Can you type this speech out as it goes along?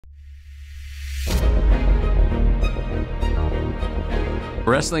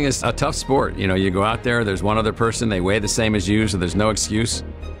Wrestling is a tough sport. You know, you go out there, there's one other person, they weigh the same as you, so there's no excuse.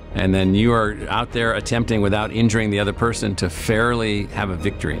 And then you are out there attempting without injuring the other person to fairly have a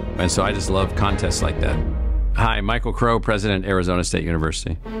victory. And so I just love contests like that. Hi, Michael Crow, President, Arizona State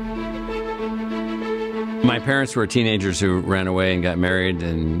University. My parents were teenagers who ran away and got married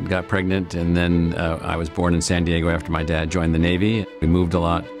and got pregnant, and then I was born in San Diego after my dad joined the Navy. We moved a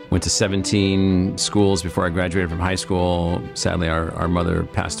lot, went to 17 schools before I graduated from high school. Sadly, our mother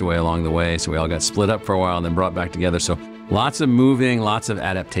passed away along the way, so we all got split up for a while and then brought back together. So lots of moving, lots of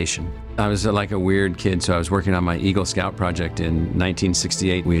adaptation. I was like a weird kid, so I was working on my Eagle Scout project in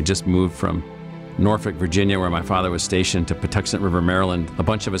 1968. We had just moved from Norfolk, Virginia, where my father was stationed, to Patuxent River, Maryland. A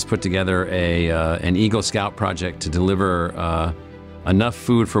bunch of us put together an Eagle Scout project to deliver enough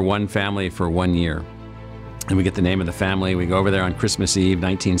food for one family for 1 year. And we get the name of the family. We go over there on Christmas Eve,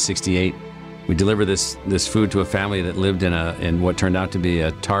 1968. We deliver this food to a family that lived in what turned out to be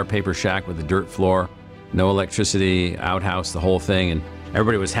a tar paper shack with a dirt floor, no electricity, outhouse, the whole thing. And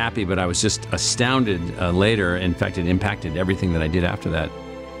everybody was happy, but I was just astounded later. In fact, it impacted everything that I did after that.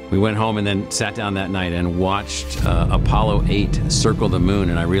 We went home and then sat down that night and watched Apollo 8 circle the moon,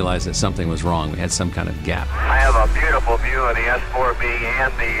 and I realized that something was wrong. We had some kind of gap. I have a beautiful view of the S4B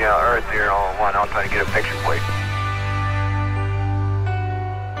and the Earth here all in one. I'll try to get a picture for you.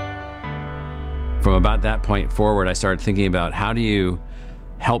 From about that point forward, I started thinking about how do you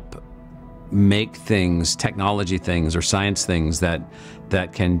help make things, technology things or science things that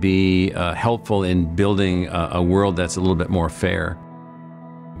can be helpful in building a world that's a little bit more fair.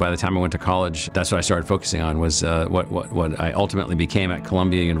 By the time I went to college, that's what I started focusing on, was what I ultimately became at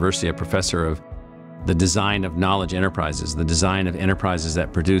Columbia University, a professor of the design of knowledge enterprises, the design of enterprises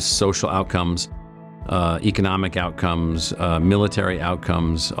that produce social outcomes, economic outcomes, military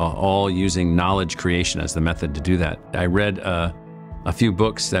outcomes, all using knowledge creation as the method to do that. I read a few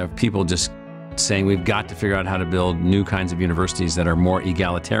books that have people just saying we've got to figure out how to build new kinds of universities that are more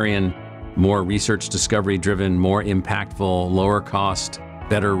egalitarian, more research discovery driven, more impactful, lower cost,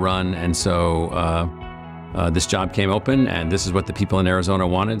 better run. And so this job came open, and this is what the people in Arizona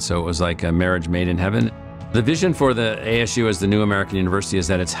wanted, so it was like a marriage made in heaven. The vision for the ASU as the new American university is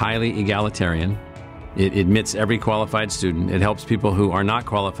that it's highly egalitarian. It admits every qualified student. It helps people who are not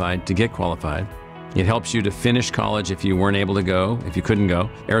qualified to get qualified. It helps you to finish college if you weren't able to go, if you couldn't go.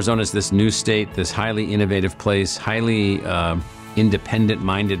 Arizona is this new state, this highly innovative place, highly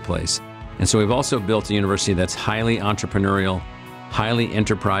independent-minded place. And so we've also built a university that's highly entrepreneurial, highly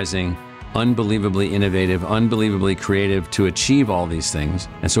enterprising, unbelievably innovative, unbelievably creative to achieve all these things.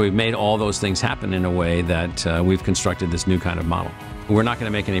 And so we've made all those things happen in a way that we've constructed this new kind of model. We're not going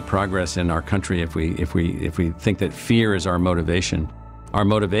to make any progress in our country if we think that fear is our motivation. Our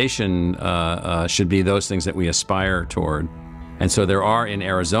motivation should be those things that we aspire toward. And so there are in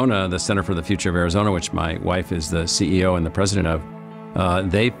Arizona, the Center for the Future of Arizona, which my wife is the CEO and the president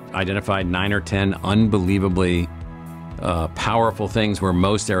of, they've identified 9 or 10 unbelievably powerful things where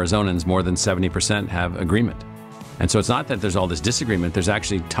most Arizonans, more than 70%, have agreement. And so it's not that there's all this disagreement, there's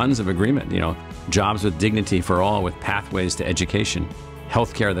actually tons of agreement. You know, jobs with dignity for all, with pathways to education,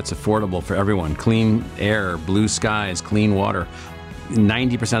 healthcare that's affordable for everyone, clean air, blue skies, clean water.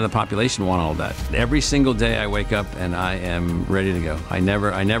 90% of the population want all of that. Every single day I wake up and I am ready to go. I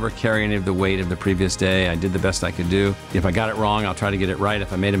never carry any of the weight of the previous day. I did the best I could do. If I got it wrong, I'll try to get it right.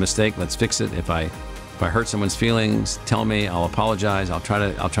 If I made a mistake, let's fix it. If I hurt someone's feelings, tell me, I'll apologize. I'll try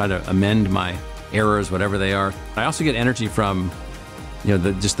to amend my errors, whatever they are. I also get energy from, you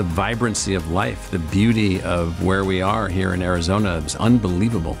know, just the vibrancy of life, the beauty of where we are here in Arizona. It's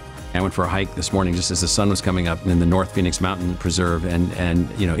unbelievable. I went for a hike this morning just as the sun was coming up in the North Phoenix Mountain Preserve, and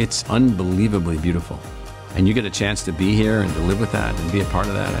you know, it's unbelievably beautiful. And you get a chance to be here and to live with that and be a part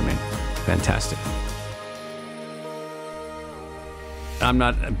of that. I mean, fantastic. I'm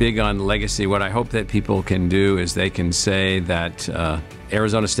not big on legacy. What I hope that people can do is they can say that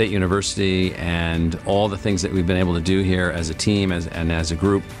Arizona State University and all the things that we've been able to do here as a team and as a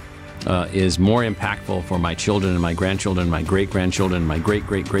group is more impactful for my children and my grandchildren, my great-grandchildren, my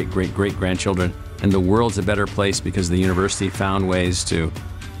great-great-great-great-great-grandchildren. And the world's a better place because the university found ways to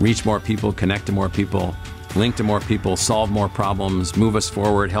reach more people, connect to more people, link to more people, solve more problems, move us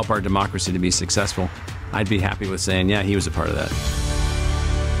forward, help our democracy to be successful. I'd be happy with saying, yeah, he was a part of that.